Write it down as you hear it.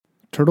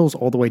Turtles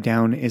All the Way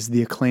Down is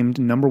the acclaimed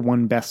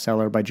 #1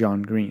 bestseller by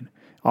John Green,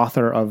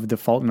 author of The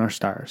Fault in Our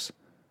Stars.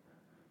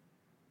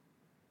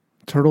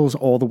 Turtles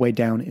All the Way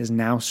Down is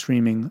now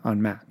streaming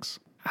on Max.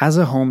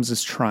 Asa Holmes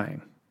is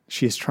trying.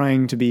 She is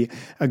trying to be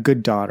a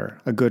good daughter,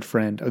 a good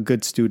friend, a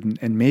good student,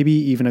 and maybe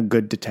even a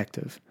good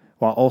detective,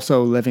 while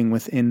also living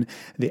within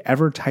the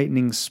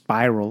ever-tightening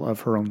spiral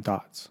of her own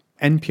thoughts.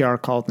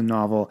 NPR called the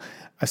novel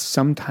a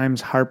sometimes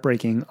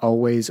heartbreaking,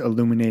 always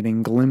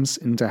illuminating glimpse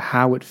into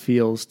how it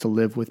feels to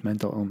live with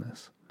mental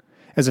illness.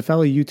 As a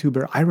fellow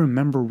YouTuber, I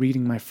remember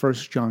reading my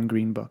first John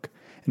Green book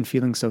and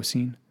feeling so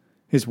seen.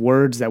 His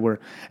words that were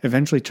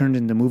eventually turned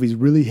into movies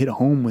really hit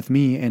home with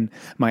me and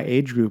my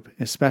age group,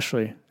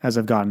 especially as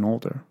I've gotten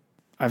older.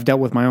 I've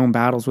dealt with my own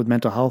battles with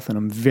mental health, and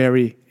I'm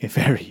very,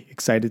 very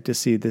excited to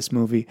see this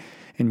movie.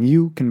 And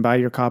you can buy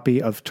your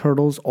copy of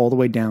Turtles All the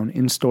Way Down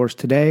in stores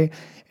today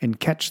and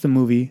catch the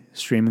movie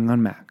streaming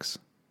on Max.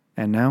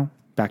 And now,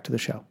 back to the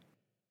show.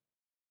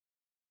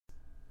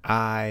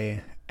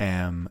 I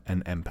am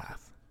an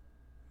empath.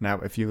 Now,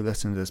 if you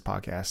listen to this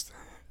podcast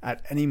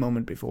at any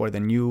moment before,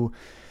 then you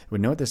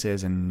would know what this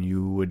is, and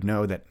you would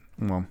know that,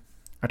 well,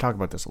 I talk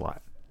about this a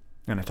lot.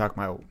 And I talk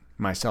about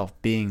myself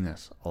being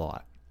this a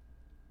lot.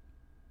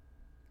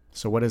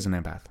 So what is an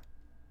empath?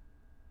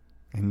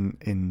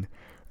 In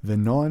the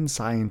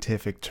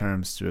non-scientific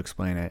terms to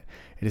explain it,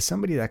 it is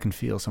somebody that can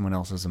feel someone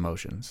else's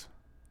emotions.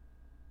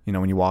 You know,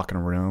 when you walk in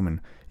a room and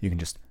you can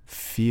just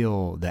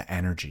feel the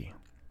energy.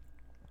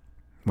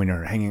 When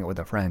you're hanging out with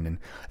a friend and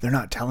they're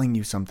not telling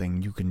you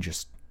something, you can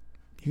just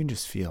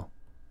feel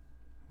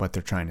what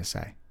they're trying to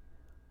say.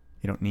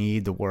 You don't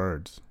need the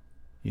words.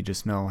 You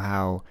just know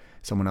how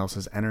someone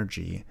else's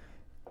energy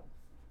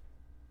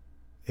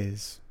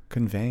is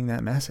conveying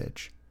that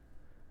message.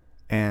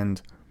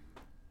 And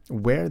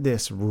where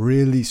this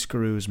really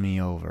screws me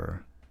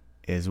over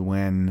is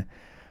when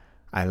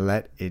I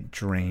let it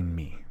drain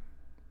me.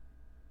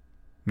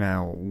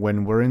 Now,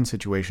 when we're in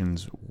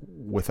situations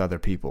with other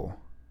people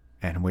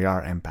and we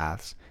are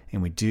empaths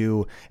and we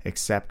do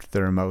accept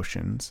their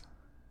emotions,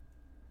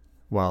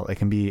 well, it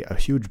can be a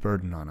huge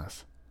burden on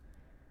us.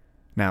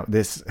 Now,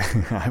 this,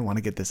 I want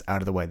to get this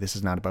out of the way. This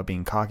is not about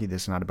being cocky.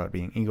 This is not about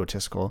being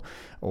egotistical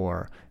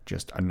or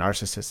just a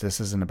narcissist. This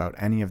isn't about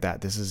any of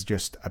that. This is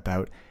just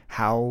about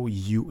how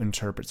you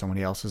interpret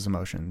somebody else's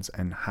emotions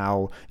and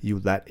how you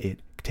let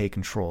it take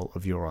control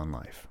of your own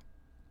life.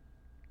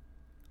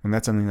 And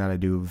that's something that I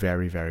do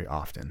very, very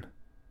often.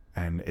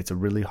 And it's a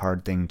really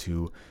hard thing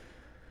to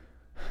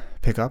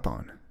pick up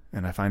on.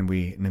 And I find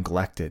we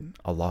neglect it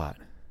a lot.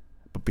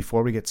 But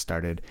before we get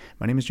started,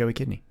 my name is Joey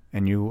Kidney,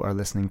 and you are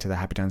listening to the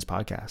Happy Times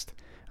podcast.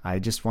 I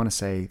just want to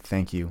say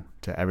thank you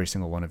to every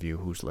single one of you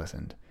who's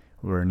listened.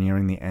 We're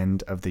nearing the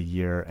end of the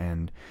year,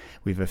 and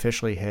we've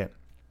officially hit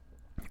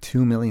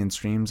 2 million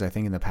streams, I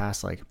think, in the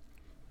past,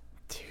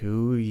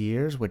 2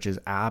 years, which is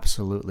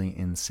absolutely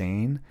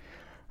insane.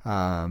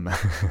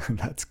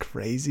 That's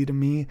crazy to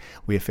me.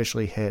 We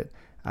officially hit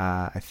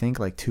I think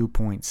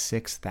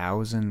 2.6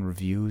 thousand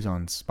reviews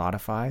on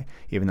Spotify,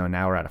 even though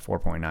now we're at a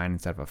 4.9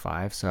 instead of a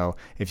 5. So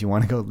if you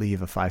want to go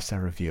leave a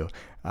 5-star review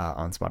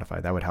on Spotify,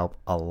 that would help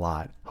a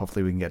lot.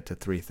 Hopefully we can get to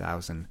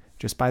 3,000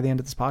 just by the end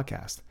of this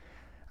podcast.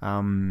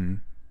 And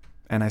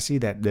I see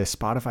that the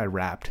Spotify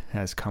Wrapped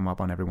has come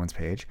up on everyone's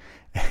page,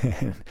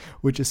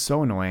 which is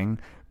so annoying,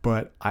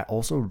 but I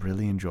also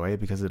really enjoy it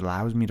because it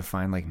allows me to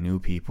find new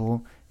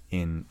people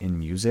in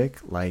music.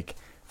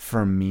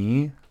 For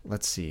me,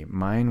 let's see,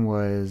 mine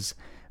was,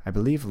 I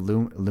believe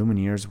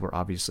Lumineers were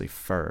obviously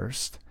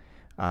first.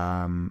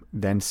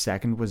 Then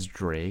second was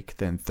Drake.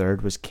 Then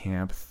third was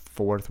Camp.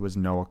 Fourth was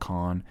Noah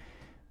Kahan.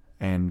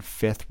 And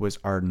fifth was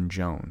Arden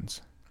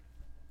Jones.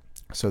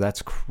 So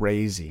that's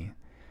crazy.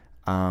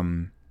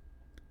 And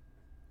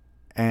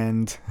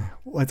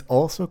what's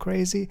also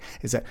crazy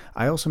is that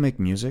I also make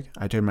music.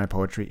 I turn my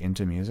poetry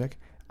into music.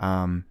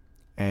 And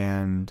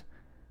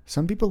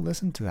some people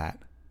listen to that.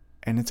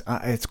 And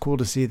it's cool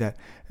to see that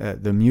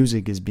the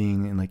music is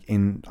being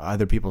in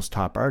other people's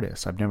top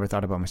artists. I've never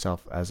thought about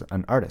myself as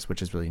an artist,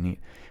 which is really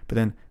neat. But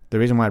then the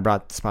reason why I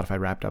brought Spotify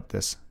Wrapped up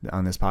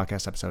on this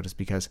podcast episode is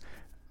because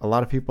a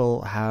lot of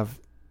people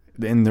have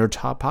in their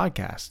top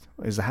podcast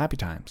is the Happy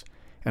Times,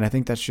 and I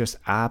think that's just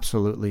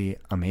absolutely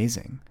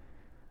amazing.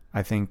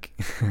 I think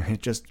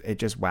it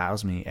just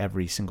wows me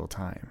every single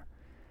time.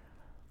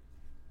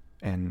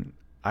 And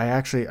I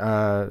actually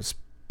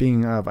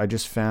speaking of, I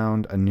just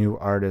found a new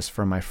artist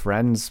from my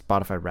friend's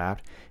Spotify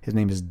Wrapped. His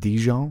name is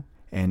Dijon,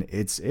 and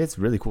it's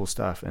really cool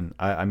stuff. And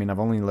I mean, I've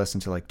only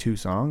listened to 2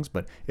 songs,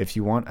 but if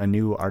you want a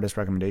new artist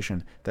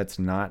recommendation that's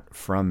not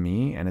from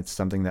me and it's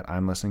something that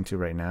I'm listening to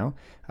right now,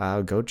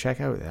 go check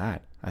out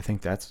that. I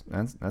think that's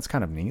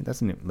kind of neat.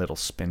 That's a new little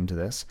spin to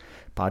this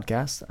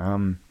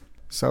podcast.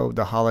 So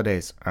the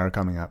holidays are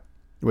coming up,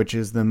 which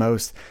is the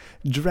most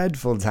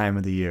dreadful time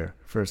of the year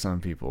for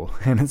some people.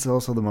 And it's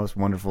also the most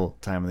wonderful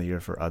time of the year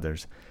for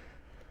others.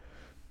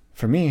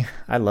 For me,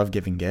 I love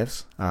giving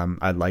gifts.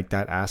 I like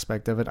that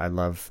aspect of it. I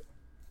love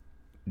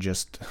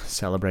just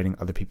celebrating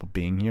other people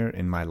being here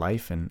in my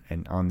life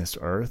and on this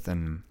earth.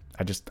 And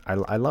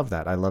I love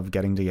that. I love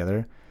getting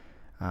together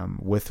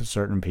with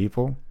certain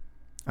people.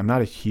 I'm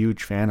not a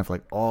huge fan of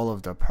like all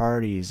of the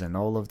parties and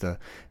all of the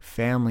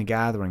family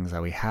gatherings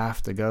that we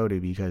have to go to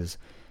because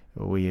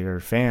we are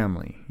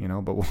family,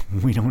 but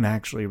we don't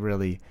actually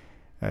really,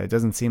 it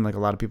doesn't seem like a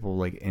lot of people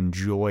like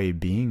enjoy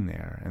being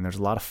there. And there's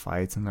a lot of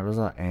fights and there's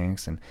a lot of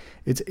angst, and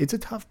it's a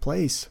tough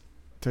place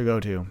to go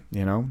to,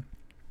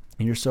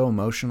 You're so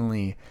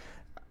emotionally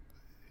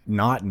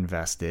not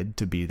invested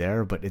to be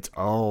there, but it's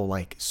all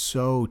like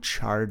so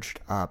charged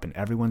up, and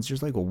everyone's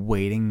just like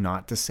waiting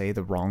not to say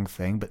the wrong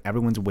thing, but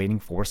everyone's waiting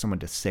for someone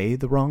to say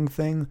the wrong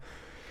thing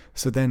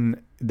so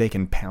then they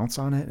can pounce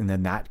on it, and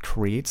then that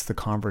creates the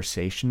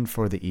conversation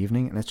for the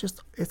evening. And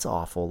it's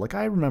awful. Like,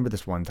 I remember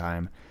this one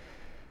time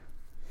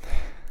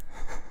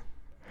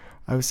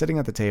I was sitting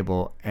at the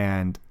table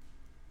and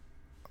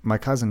my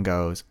cousin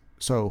goes,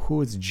 "So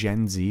who is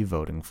Gen Z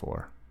voting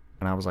for?"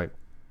 And I was like,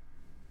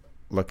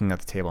 looking at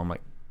the table, I'm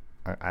like,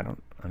 I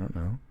don't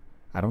know.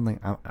 I don't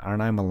think,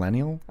 aren't I a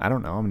millennial? I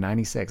don't know. I'm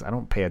 96. I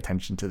don't pay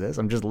attention to this.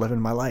 I'm just living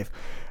my life.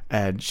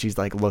 And she's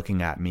like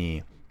looking at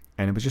me,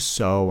 and it was just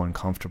so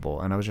uncomfortable.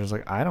 And I was just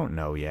like, I don't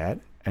know yet.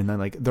 And then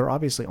like, they're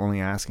obviously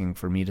only asking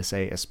for me to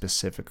say a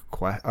specific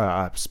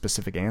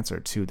answer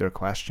to their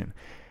question.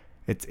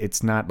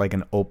 It's not like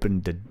an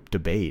open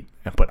debate,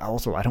 but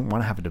also I don't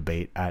want to have a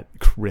debate at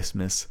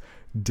Christmas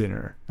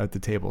dinner at the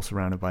table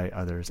surrounded by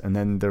others. And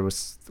then there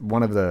was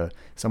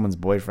someone's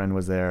boyfriend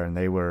was there, and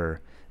they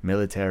were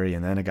military,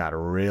 and then it got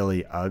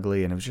really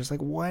ugly, and it was just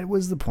like, what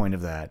was the point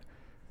of that?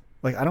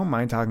 Like, I don't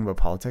mind talking about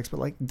politics, but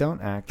like,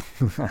 don't act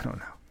I don't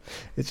know.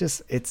 It's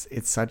just it's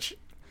such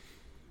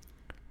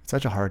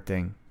a hard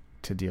thing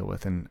to deal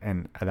with, and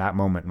at that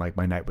moment, like,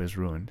 my night was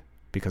ruined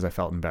because I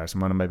felt embarrassed.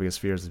 And one of my biggest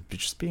fears is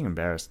just being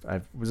embarrassed. I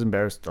was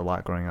embarrassed a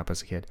lot growing up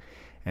as a kid,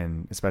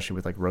 and especially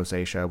with like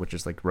rosacea, which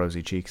is like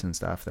rosy cheeks and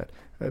stuff, that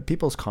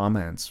people's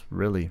comments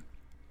really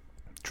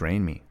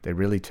drain me. They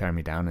really tear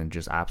me down and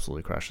just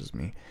absolutely crushes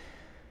me.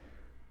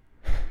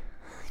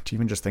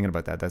 Even just thinking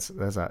about that, it's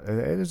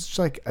just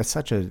like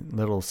such a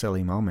little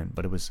silly moment,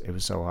 but it was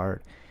so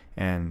hard,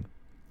 and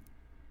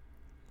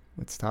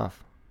it's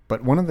tough.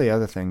 But one of the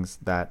other things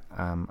that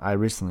I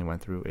recently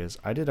went through is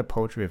I did a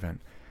poetry event.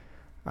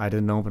 I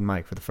did an open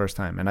mic for the first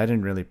time, and I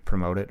didn't really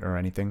promote it or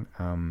anything,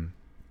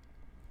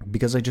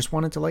 because I just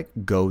wanted to like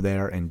go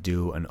there and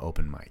do an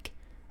open mic.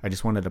 I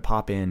just wanted to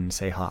pop in,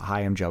 say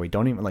hi, I'm Joey.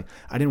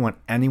 I didn't want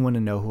anyone to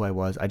know who I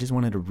was. I just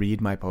wanted to read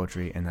my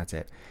poetry, and that's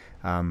it.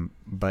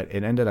 But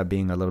it ended up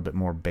being a little bit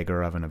more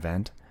bigger of an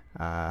event.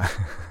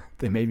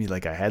 They made me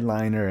like a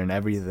headliner and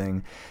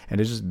everything, and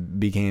it just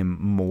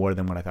became more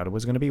than what I thought it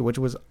was going to be, which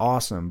was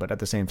awesome. But at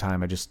the same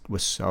time, I just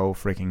was so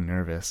freaking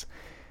nervous.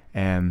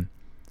 And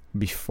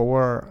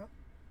before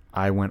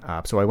I went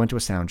up, so I went to a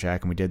sound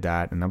check and we did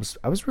that, and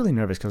I was really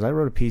nervous because I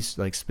wrote a piece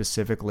like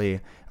specifically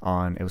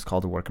on, it was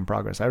called A Work in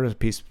Progress. I wrote a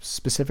piece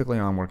specifically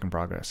on work in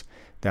progress.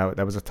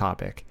 That was a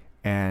topic,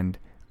 and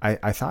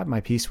I thought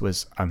my piece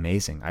was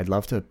amazing. I'd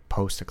love to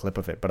post a clip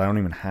of it, but I don't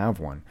even have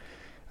one.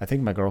 I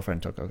think my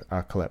girlfriend took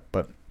a clip,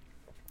 but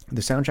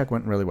the sound check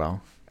went really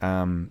well.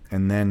 And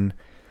then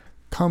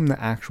come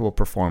the actual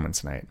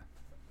performance night,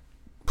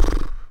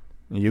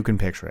 you can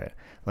picture it.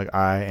 Like,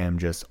 I am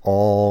just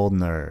all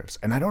nerves,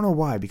 and I don't know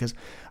why, because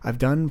I've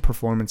done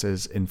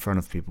performances in front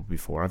of people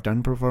before. I've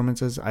done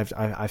performances.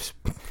 I've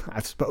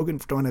spoken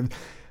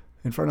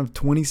in front of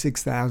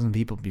 26,000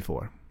 people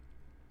before,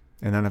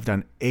 and then I've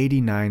done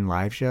 89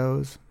 live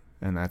shows,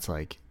 and that's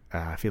like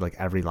I feel like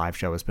every live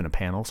show has been a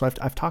panel. So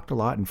I've talked a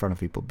lot in front of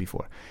people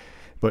before.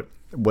 But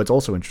what's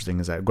also interesting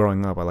is that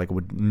growing up, I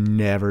would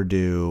never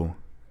do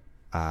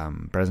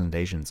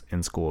presentations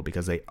in school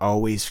because they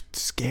always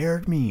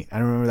scared me. I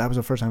remember that was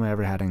the first time I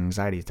ever had an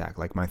anxiety attack.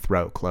 Like, my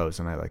throat closed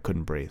and I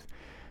couldn't breathe.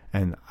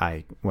 And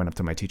I went up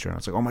to my teacher and I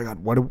was like, "Oh my God,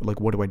 what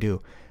do I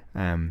do?"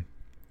 And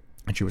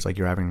she was like,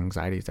 "You're having an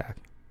anxiety attack.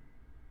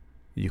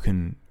 You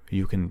can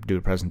do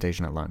a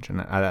presentation at lunch." And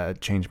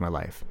that changed my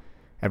life.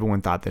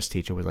 Everyone thought this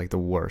teacher was like the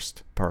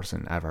worst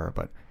person ever,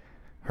 but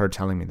her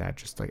telling me that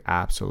just like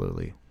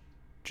absolutely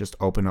just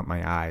opened up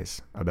my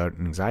eyes about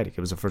anxiety.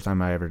 It was the first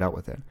time I ever dealt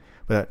with it.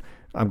 But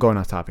I'm going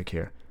off topic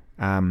here.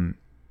 The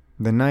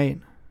night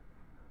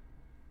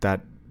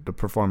that the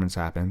performance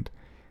happened,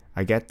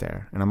 I get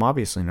there, and I'm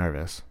obviously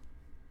nervous.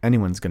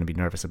 Anyone's going to be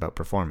nervous about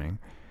performing,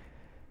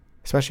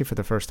 especially for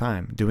the first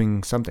time,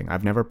 doing something.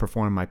 I've never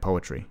performed my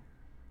poetry,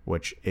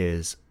 which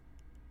is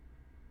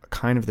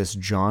kind of this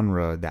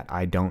genre that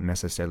I don't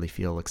necessarily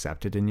feel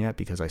accepted in yet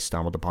because I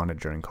stumbled upon it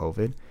during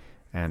COVID.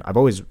 And I've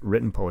always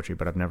written poetry,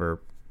 but I've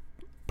never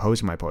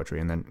posted my poetry.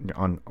 And then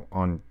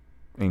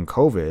in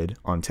COVID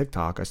on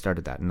TikTok, I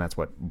started that, and that's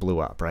what blew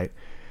up, right?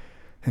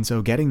 And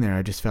so getting there,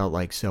 I just felt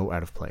like so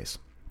out of place.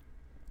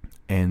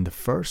 And the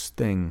first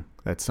thing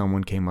that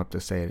someone came up to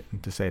say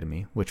to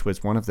me, which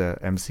was one of the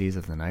MCs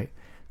of the night,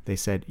 they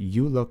said,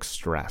 "You look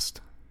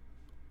stressed."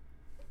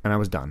 And I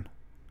was done.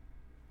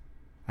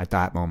 At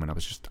that moment,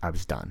 I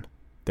was done.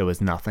 There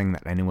was nothing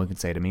that anyone could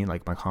say to me.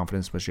 Like, my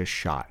confidence was just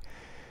shot.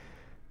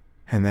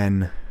 And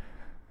then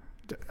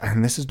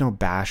and this is no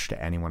bash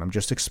to anyone, I'm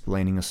just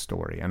explaining a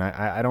story. And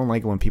I don't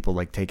like it when people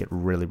like take it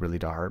really, really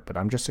to heart, but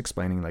I'm just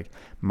explaining like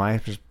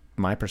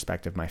my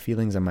perspective, my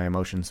feelings and my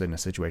emotions in a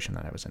situation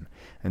that I was in.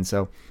 And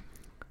so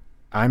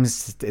I'm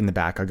in the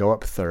back, I go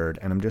up third,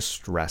 and I'm just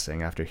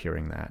stressing after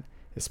hearing that,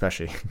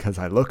 especially because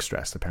I look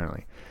stressed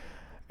apparently.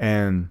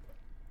 And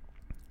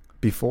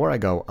before I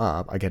go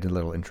up, I get a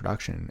little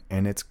introduction,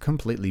 and it's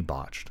completely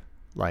botched.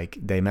 Like,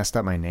 they messed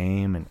up my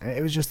name, and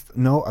it was just,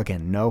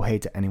 no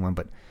hate to anyone,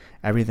 but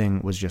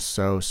everything was just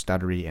so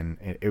stuttery, and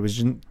it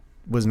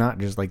was not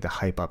just like the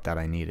hype up that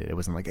I needed. It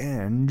wasn't like,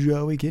 and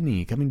Joey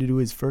Kidney coming to do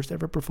his first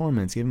ever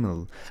performance, give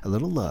him a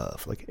little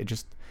love. Like,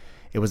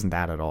 it wasn't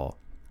that at all.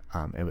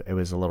 It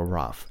was a little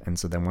rough. And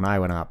so then when I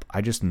went up,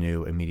 I just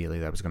knew immediately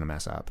that I was going to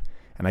mess up.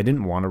 And I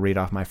didn't want to read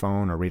off my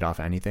phone or read off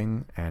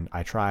anything. And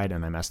I tried,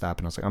 and I messed up,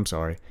 and I was like, I'm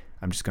sorry.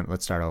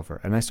 Let's start over.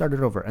 And I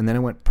started over, and then it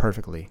went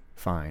perfectly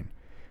fine.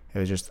 It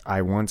was just,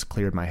 I once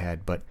cleared my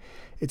head. But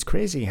it's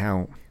crazy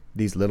how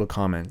these little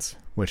comments,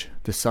 which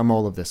to sum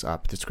all of this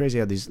up, it's crazy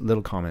how these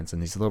little comments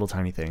and these little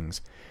tiny things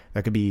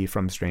that could be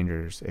from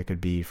strangers, it could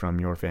be from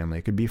your family,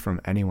 it could be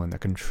from anyone,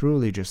 that can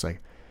truly just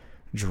like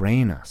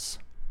drain us.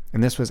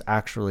 And this was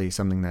actually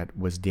something that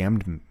was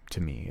DM'd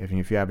to me.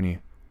 If you have any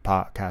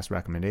podcast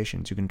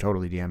recommendations, you can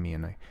totally DM me,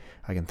 and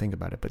I can think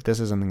about it. But this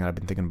is something that I've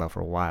been thinking about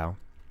for a while,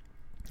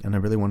 and I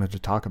really wanted to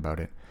talk about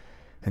it.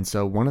 And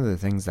so one of the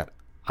things that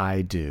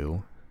I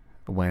do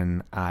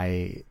when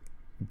I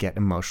get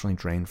emotionally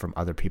drained from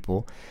other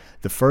people,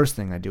 the first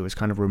thing I do is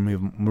kind of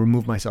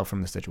remove myself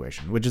from the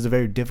situation, which is a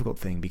very difficult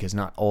thing, because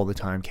not all the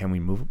time can we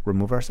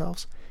remove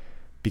ourselves.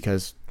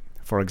 Because,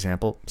 for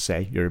example,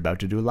 say you're about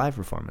to do a live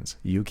performance,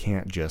 you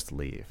can't just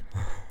leave,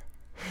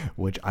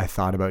 which I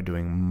thought about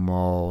doing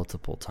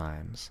multiple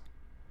times.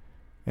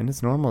 And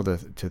it's normal to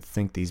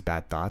think these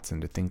bad thoughts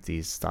and to think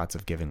these thoughts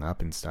of giving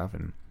up and stuff,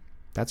 and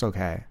that's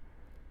okay.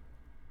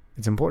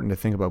 It's important to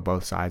think about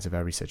both sides of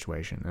every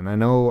situation. And I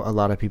know a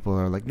lot of people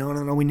are like, no,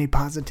 we need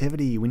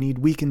positivity.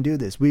 We can do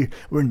this. We're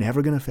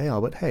never going to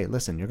fail. But hey,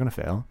 listen, you're going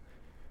to fail.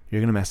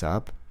 You're going to mess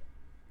up,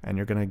 and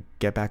you're going to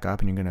get back up,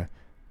 and you're going to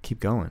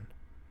keep going.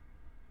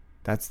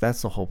 That's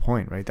the whole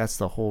point, right? That's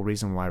the whole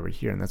reason why we're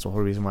here. And that's the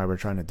whole reason why we're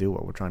trying to do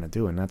what we're trying to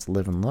do. And that's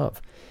live and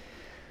love.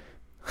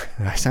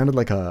 I sounded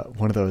like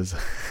one of those,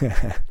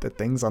 the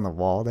things on the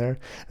wall there.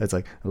 It's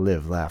like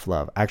live, laugh,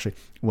 love. Actually,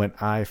 when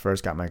I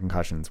first got my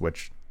concussions,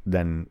 which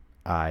then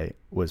I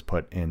was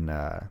put in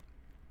a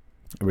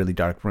really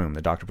dark room.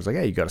 The doctor was like,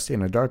 hey, you got to stay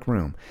in a dark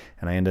room.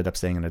 And I ended up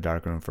staying in a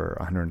dark room for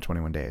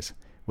 121 days,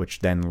 which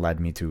then led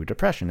me to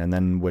depression, and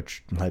then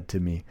which led to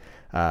me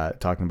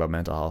talking about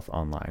mental health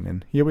online.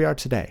 And here we are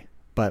today.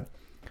 But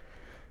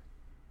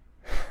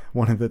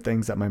one of the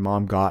things that my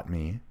mom got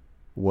me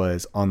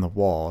was on the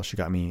wall. She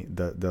got me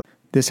the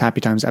This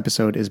Happy Times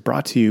episode is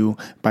brought to you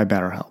by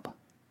BetterHelp.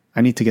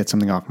 I need to get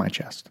something off my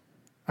chest.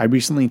 I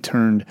recently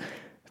turned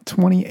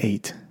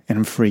 28, and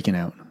I'm freaking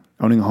out.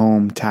 Owning a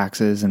home,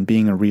 taxes, and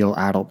being a real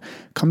adult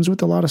comes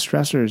with a lot of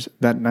stressors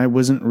that I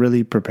wasn't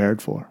really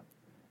prepared for.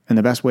 And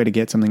the best way to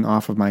get something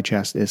off of my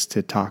chest is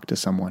to talk to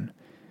someone,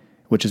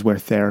 which is where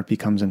therapy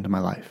comes into my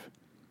life.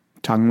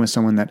 Talking with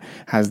someone that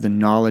has the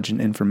knowledge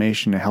and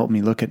information to help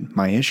me look at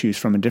my issues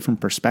from a different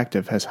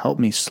perspective has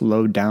helped me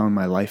slow down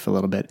my life a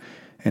little bit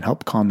and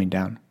help calm me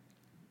down.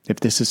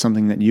 If this is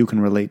something that you can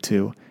relate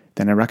to,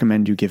 then I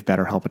recommend you give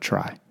BetterHelp a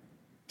try.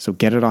 So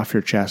get it off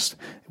your chest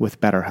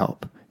with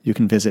BetterHelp. You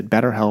can visit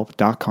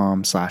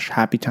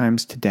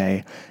betterhelp.com/happytimes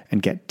today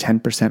and get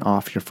 10%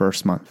 off your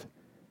first month.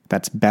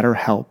 That's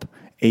BetterHelp,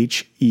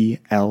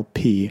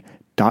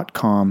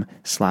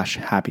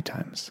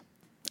 HELP.com/happytimes.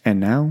 And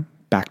now,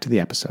 back to the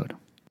episode.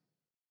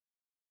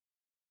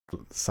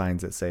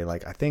 Signs that say,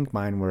 like, I think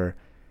mine were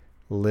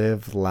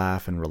live,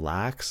 laugh, and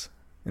relax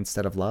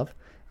instead of love.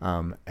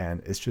 And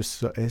it's just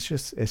so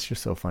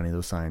funny,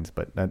 those signs.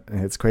 But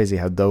it's crazy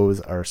how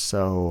those are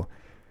so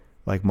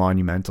like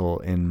monumental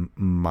in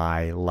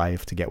my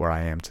life to get where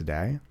I am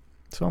today.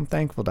 So I'm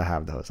thankful to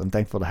have those. I'm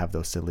thankful to have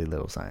those silly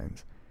little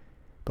signs.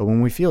 But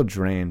when we feel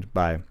drained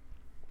by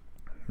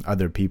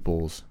other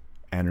people's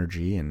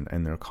energy and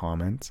their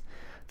comments,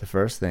 the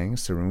first thing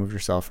is to remove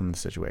yourself from the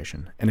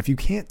situation. And if you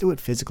can't do it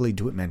physically,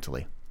 do it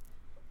mentally.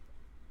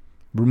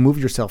 Remove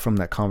yourself from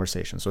that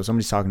conversation. So if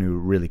somebody's talking to you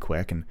really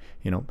quick and,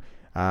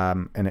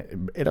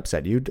 and it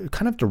upset you,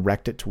 kind of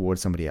direct it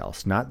towards somebody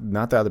else, not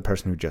the other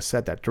person who just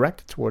said that.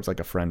 Direct it towards like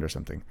a friend or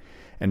something,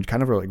 and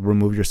kind of like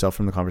remove yourself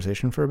from the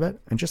conversation for a bit,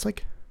 and just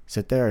like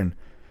sit there and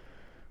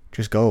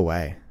just go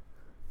away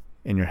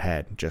in your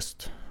head.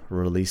 Just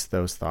release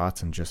those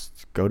thoughts and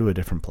just go to a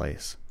different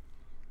place.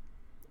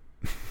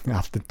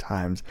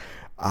 Oftentimes,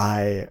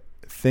 I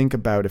think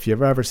about, if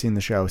you've ever seen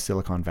the show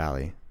Silicon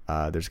Valley,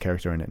 there's a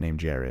character in it named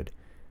Jared.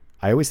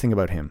 I always think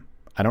about him.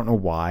 I don't know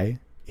why.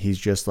 He's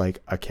just like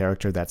a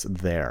character that's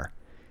there.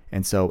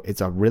 And so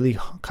it's a really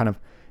kind of,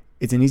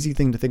 it's an easy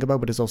thing to think about,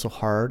 but it's also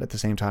hard at the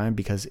same time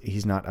because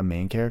he's not a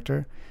main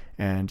character.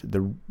 And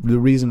the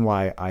reason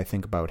why I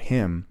think about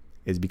him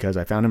is because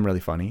I found him really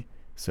funny.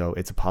 So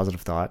it's a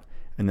positive thought.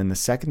 And then the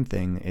second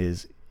thing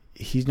is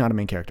he's not a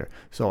main character.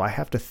 So I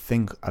have to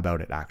think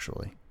about it,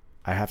 actually.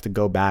 I have to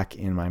go back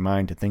in my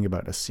mind to think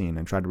about a scene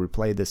and try to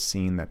replay this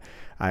scene that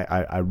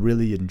I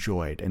really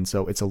enjoyed. And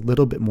so it's a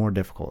little bit more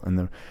difficult. And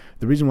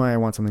the reason why I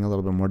want something a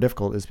little bit more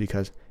difficult is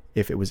because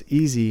if it was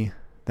easy,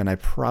 then I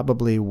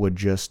probably would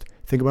just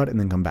think about it and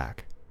then come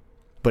back.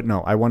 But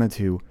no, I wanted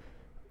to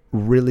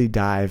really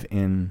dive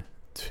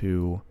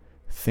into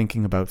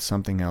thinking about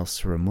something else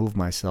to remove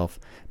myself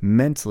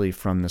mentally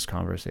from this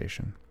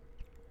conversation.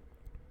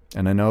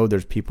 And I know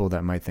there's people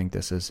that might think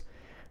this is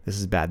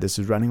bad. This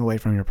is running away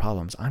from your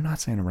problems. I'm not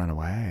saying to run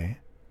away.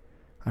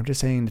 I'm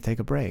just saying to take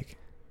a break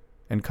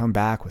and come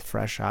back with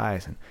fresh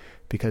eyes. And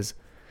because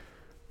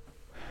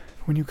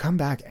when you come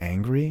back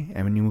angry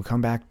and when you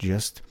come back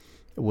just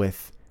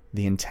with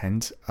the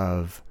intent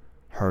of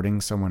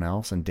hurting someone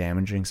else and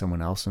damaging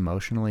someone else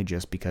emotionally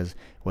just because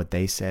what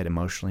they said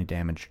emotionally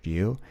damaged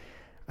you,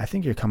 I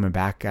think you're coming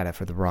back at it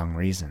for the wrong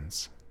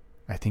reasons.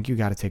 I think you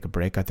got to take a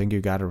break. I think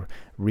you got to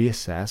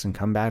reassess and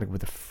come back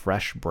with a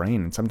fresh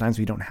brain. And sometimes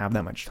we don't have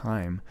that much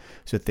time.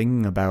 So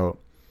thinking about,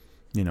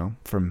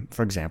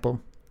 for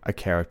example, a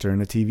character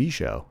in a TV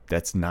show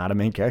that's not a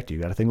main character,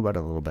 you got to think about it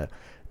a little bit.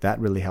 That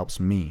really helps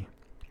me.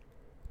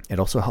 It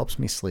also helps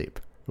me sleep,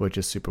 which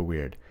is super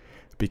weird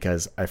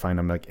because I find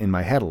I'm like in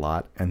my head a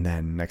lot. And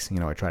then next thing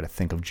you know, I try to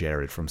think of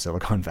Jared from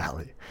Silicon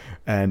Valley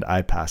and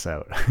I pass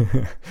out.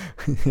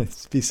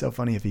 It'd be so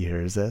funny if he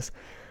hears this.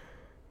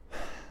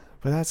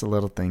 But that's a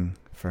little thing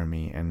for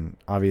me. And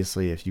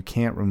obviously, if you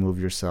can't remove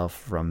yourself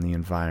from the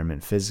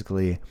environment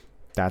physically,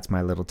 that's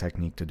my little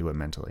technique to do it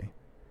mentally.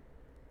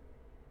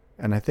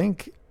 And I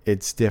think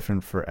it's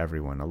different for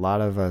everyone. A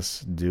lot of us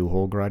do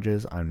hold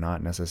grudges. I'm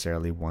not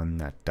necessarily one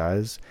that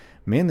does.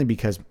 Mainly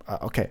because,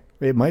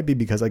 it might be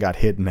because I got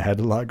hit in the head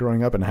a lot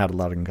growing up and had a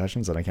lot of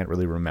concussions and I can't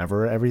really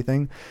remember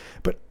everything.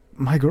 But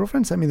my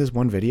girlfriend sent me this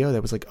one video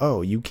that was like,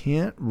 oh, you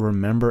can't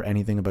remember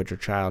anything about your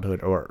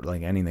childhood or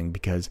like anything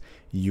because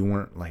you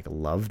weren't like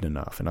loved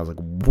enough. And I was like,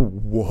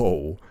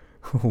 whoa,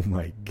 oh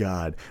my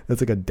God,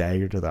 that's like a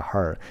dagger to the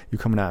heart. You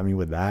coming at me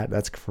with that?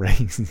 That's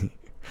crazy.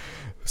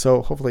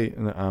 So hopefully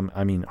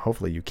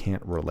you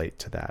can't relate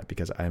to that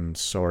because I'm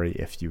sorry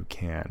if you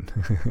can.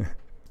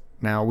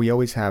 Now, we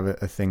always have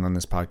a thing on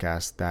this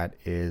podcast that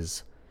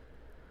is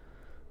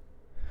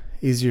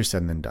easier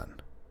said than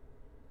done.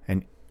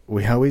 And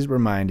we always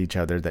remind each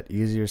other that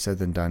easier said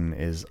than done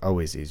is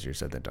always easier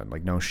said than done.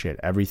 Like, no shit.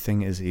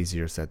 Everything is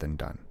easier said than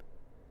done.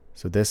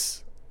 So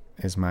this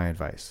is my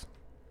advice.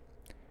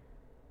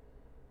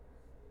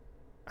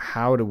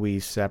 How do we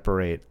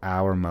separate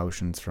our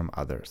emotions from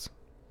others?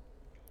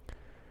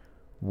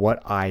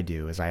 What I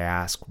do is I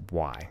ask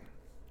why.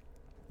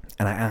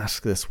 And I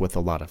ask this with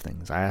a lot of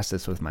things. I ask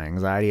this with my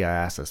anxiety. I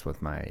ask this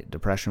with my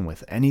depression,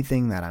 with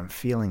anything that I'm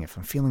feeling. If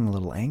I'm feeling a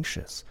little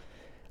anxious,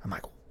 I'm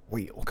like,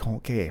 wait,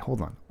 okay,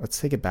 hold on.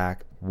 Let's take it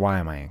back. Why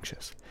am I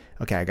anxious?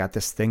 Okay, I got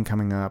this thing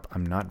coming up.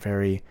 I'm not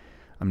very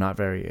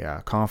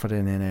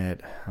confident in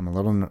it. I'm a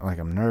little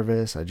I'm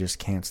nervous. I just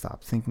can't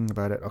stop thinking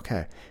about it.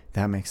 Okay,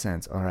 that makes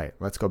sense. All right,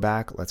 let's go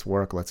back. Let's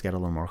work. Let's get a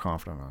little more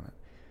confident on it.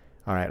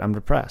 All right, I'm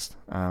depressed.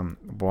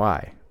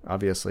 Why?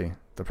 Obviously,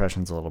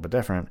 depression's a little bit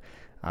different.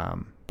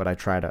 But I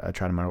try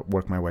to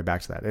work my way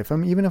back to that.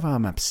 Even if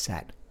I'm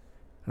upset,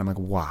 and I'm like,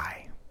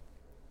 why?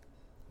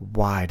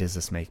 Why does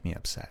this make me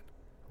upset?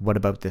 What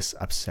about this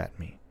upset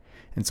me?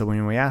 And so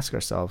when we ask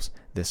ourselves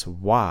this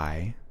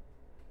why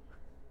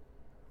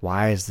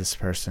is this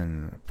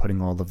person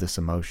putting all of this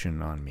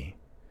emotion on me?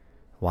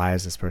 Why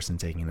is this person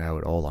taking it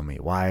out all on me?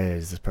 Why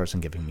is this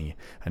person giving me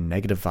a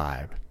negative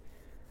vibe?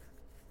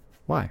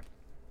 Why?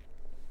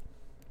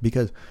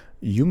 Because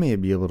you may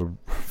be able to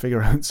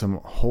figure out some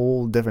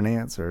whole different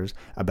answers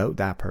about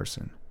that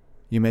person.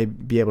 You may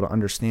be able to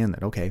understand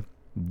that, okay,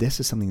 this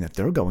is something that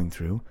they're going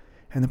through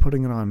and they're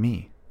putting it on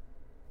me.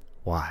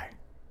 Why?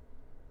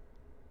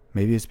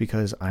 Maybe it's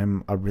because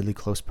I'm a really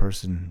close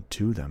person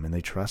to them and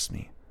they trust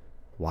me.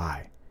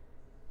 Why?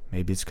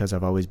 Maybe it's because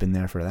I've always been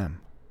there for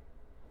them.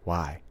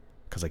 Why?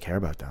 Because I care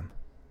about them.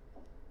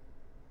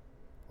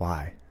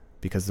 Why?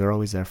 Because they're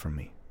always there for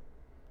me.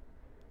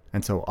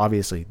 And so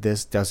obviously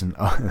this doesn't,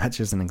 that's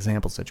just an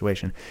example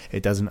situation.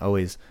 It doesn't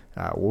always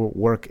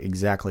work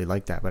exactly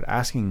like that. But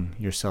asking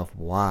yourself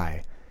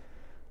why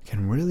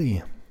can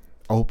really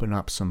open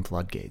up some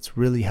floodgates,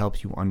 really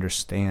help you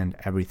understand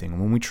everything.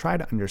 When we try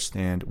to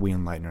understand, we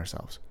enlighten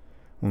ourselves.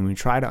 When we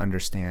try to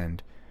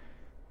understand,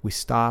 we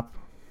stop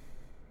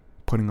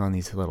putting on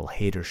these little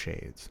hater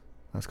shades.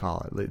 Let's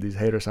call it these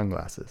hater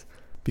sunglasses.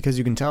 Because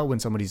you can tell when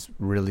somebody's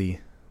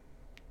really,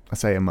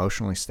 let's say,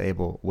 emotionally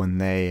stable when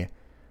they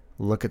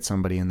look at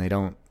somebody and they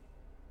don't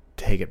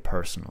take it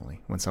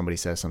personally when somebody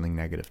says something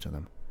negative to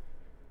them.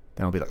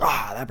 Then I'll be like,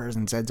 that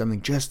person said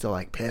something just to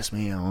like piss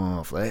me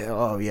off. Like,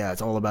 oh yeah,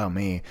 it's all about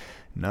me.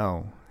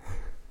 No.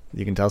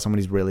 You can tell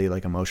somebody's really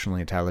like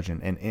emotionally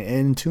intelligent and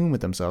in tune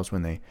with themselves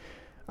when they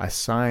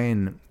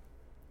assign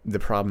the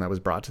problem that was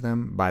brought to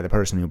them by the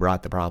person who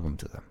brought the problem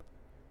to them.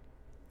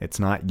 It's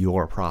not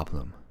your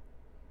problem.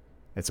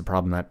 It's a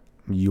problem that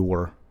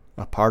you're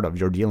a part of,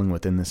 you're dealing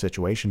with in the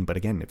situation. But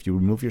again, if you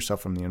remove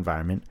yourself from the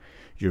environment,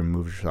 you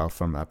remove yourself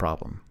from that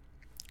problem.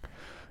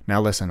 Now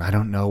listen, I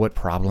don't know what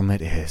problem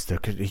it is. There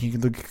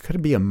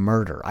could be a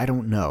murder. I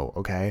don't know,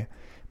 okay?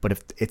 But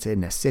if it's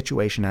in a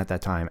situation at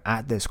that time,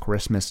 at this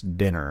Christmas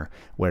dinner,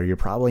 where you're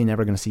probably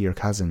never going to see your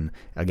cousin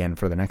again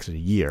for the next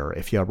year,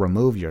 if you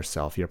remove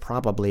yourself, you're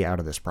probably out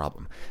of this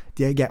problem.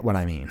 Do you get what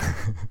I mean?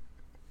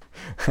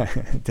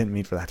 Didn't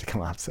mean for that to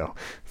come out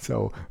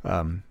so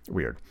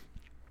weird.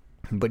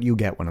 But you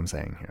get what I'm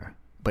saying here.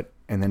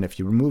 And then if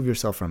you remove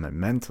yourself from it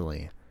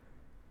mentally,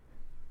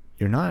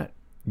 you're not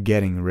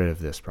getting rid of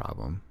this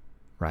problem,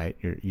 right?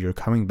 You're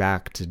coming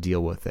back to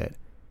deal with it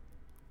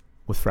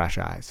with fresh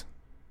eyes,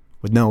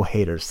 with no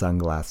hater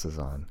sunglasses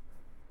on.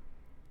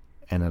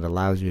 And it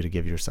allows you to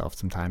give yourself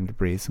some time to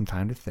breathe, some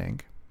time to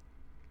think,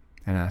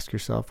 and ask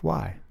yourself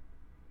why.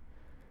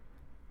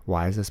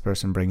 Why is this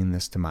person bringing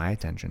this to my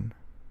attention?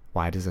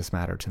 Why does this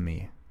matter to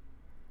me?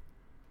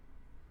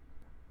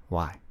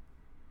 Why?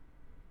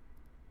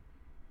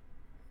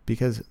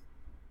 Because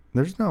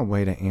there's no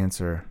way to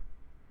answer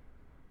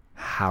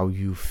how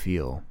you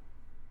feel.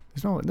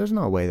 There's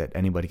no way that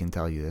anybody can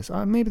tell you this.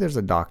 Maybe there's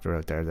a doctor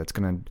out there that's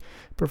going to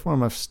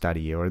perform a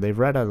study, or they've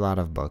read a lot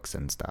of books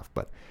and stuff.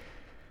 But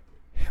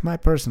in my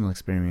personal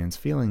experience,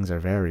 feelings are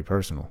very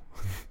personal.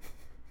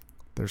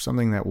 There's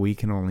something that we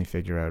can only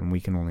figure out and we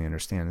can only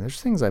understand.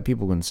 There's things that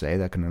people can say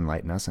that can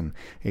enlighten us, and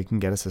it can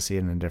get us to see it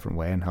in a different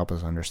way and help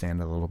us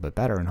understand it a little bit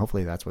better. And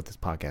hopefully that's what this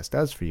podcast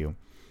does for you.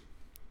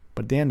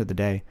 But at the end of the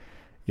day,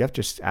 you have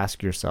to just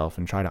ask yourself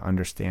and try to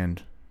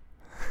understand.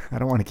 I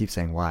don't want to keep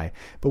saying why,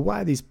 but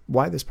why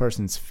this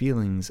person's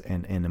feelings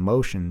and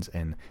emotions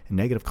and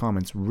negative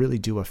comments really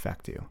do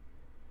affect you.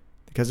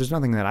 Because there's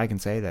nothing that I can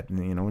say that,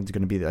 it's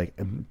going to be like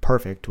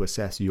perfect to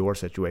assess your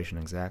situation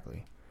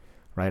exactly,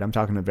 right? I'm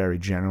talking in a very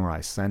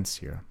generalized sense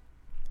here.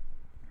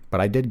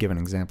 But I did give an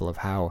example of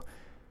how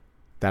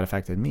that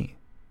affected me.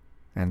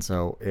 And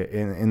so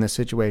in the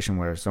situation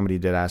where somebody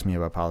did ask me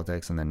about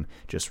politics and then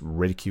just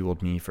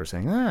ridiculed me for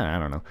saying, I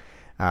don't know.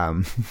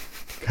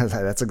 Because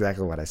that's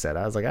exactly what I said.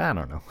 I was like, I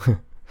don't know,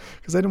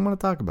 because I didn't want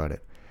to talk about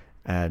it,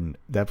 and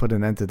that put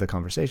an end to the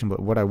conversation. But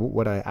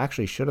what I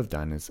actually should have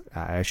done is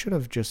I should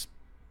have just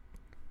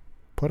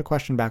put a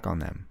question back on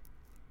them,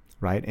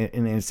 right?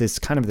 And it's this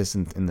kind of this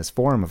in this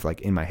form of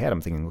like in my head,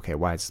 I'm thinking, okay,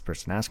 why is this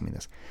person asking me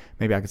this?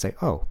 Maybe I could say,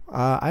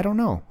 I don't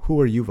know.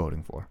 Who are you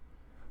voting for?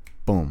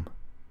 Boom.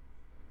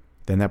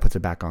 Then that puts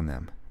it back on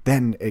them.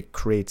 Then it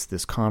creates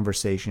this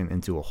conversation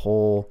into a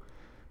whole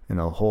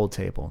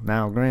table.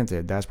 Now,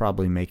 granted, that's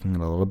probably making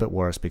it a little bit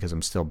worse because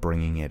I'm still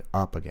bringing it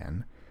up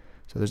again.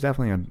 So there's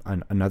definitely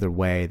another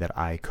way that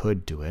I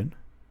could do it.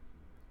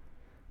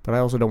 But I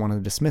also don't want to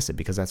dismiss it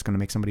because that's going to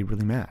make somebody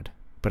really mad.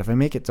 But if I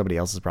make it somebody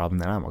else's problem,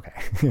 then I'm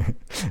okay.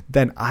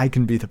 Then I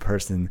can be the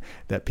person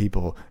that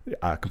people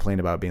complain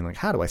about being like,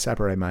 how do I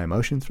separate my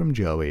emotions from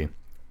Joey?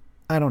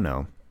 I don't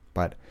know.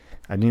 But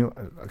I knew,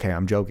 okay,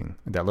 I'm joking.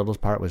 That little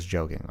part was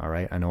joking, all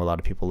right? I know a lot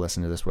of people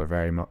listen to this with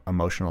very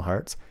emotional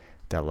hearts.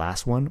 That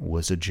last one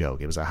was a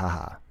joke. It was a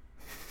haha.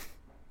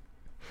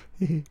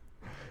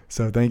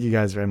 So thank you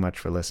guys very much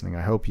for listening.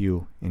 I hope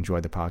you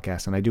enjoyed the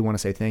podcast. And I do want to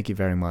say thank you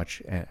very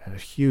much. And a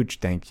huge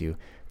thank you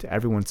to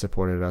everyone who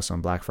supported us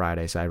on Black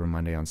Friday, Cyber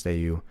Monday, on Stay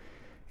U.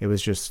 It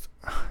was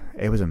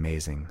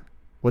amazing.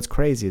 What's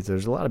crazy is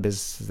there's a lot of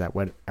businesses that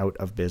went out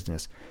of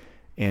business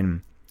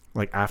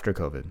after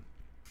COVID.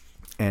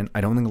 And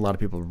I don't think a lot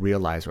of people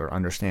realize or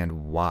understand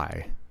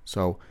why.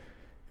 So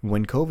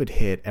when COVID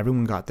hit,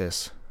 everyone got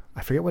this,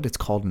 I forget what it's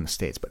called in the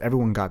States, but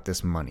everyone got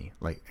this money.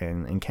 Like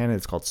in Canada,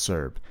 it's called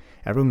CERB.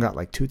 Everyone got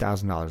like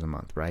 $2,000 a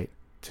month, right?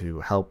 To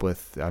help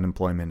with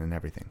unemployment and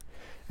everything.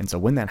 And so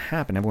when that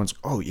happened, everyone's,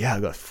 oh yeah, I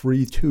got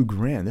free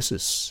 $2,000. This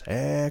is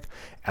sick.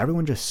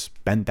 Everyone just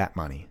spent that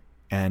money.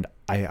 And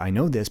I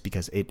know this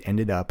because it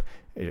ended up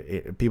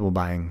people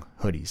buying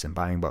hoodies and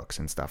buying books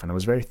and stuff. And I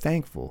was very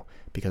thankful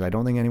because I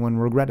don't think anyone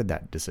regretted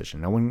that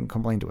decision. No one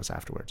complained to us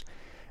afterwards.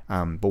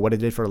 But what it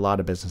did for a lot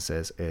of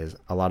businesses is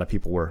a lot of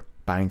people were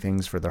buying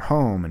things for their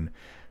home, and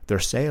their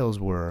sales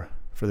for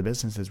the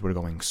businesses were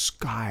going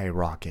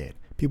skyrocket.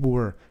 People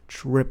were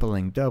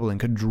tripling, doubling,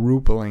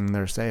 quadrupling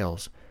their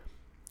sales.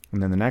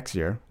 And then the next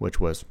year, which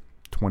was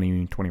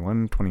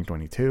 2021,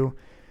 2022,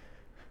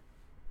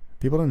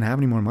 people didn't have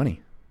any more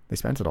money. They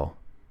spent it all.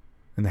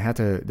 And they have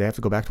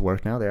to go back to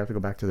work now. They have to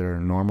go back to their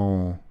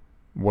normal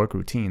work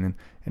routine.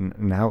 And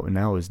now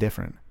it was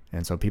different.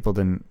 And so people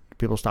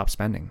stopped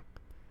spending.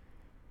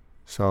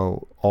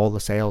 So all the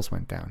sales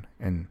went down.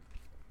 And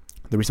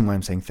the reason why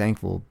I'm saying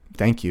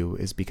thank you,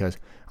 is because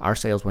our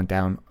sales went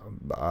down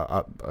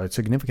a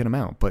significant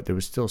amount, but there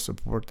was still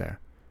support there.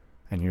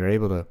 And you're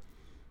able to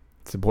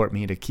support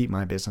me to keep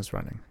my business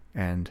running.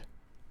 And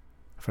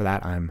for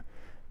that, I'm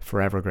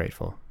forever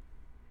grateful.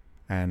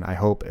 And I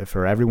hope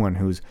for everyone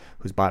who's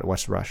bought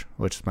What's the Rush,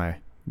 which is my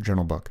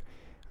journal book,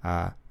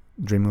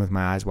 Dreaming with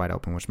My Eyes Wide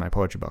Open, which is my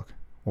poetry book,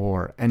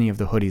 or any of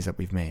the hoodies that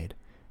we've made,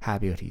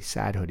 Happy hoodie,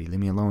 sad hoodie, Leave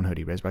Me Alone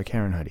hoodie, Raised by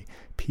Karen hoodie,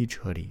 Peach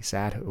hoodie,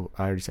 I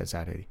already said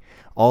sad hoodie,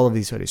 all of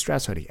these hoodies,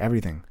 stress hoodie,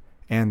 everything.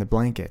 and the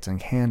blankets and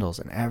candles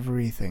and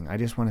everything. I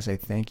just want to say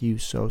thank you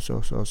so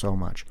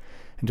much.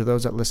 And to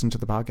those that listen to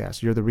the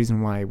podcast, you're the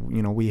reason why,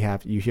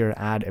 you hear an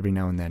ad every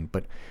now and then.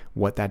 But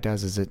what that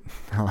does is it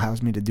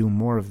allows me to do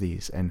more of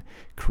these and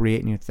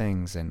create new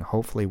things, and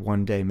hopefully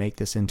one day make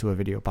this into a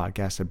video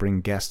podcast to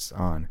bring guests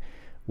on.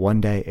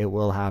 One day it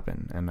will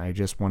happen. And I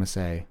just want to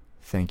say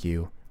thank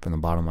you from the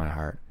bottom of my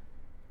heart.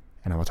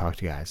 And I will talk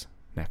to you guys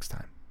next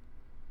time.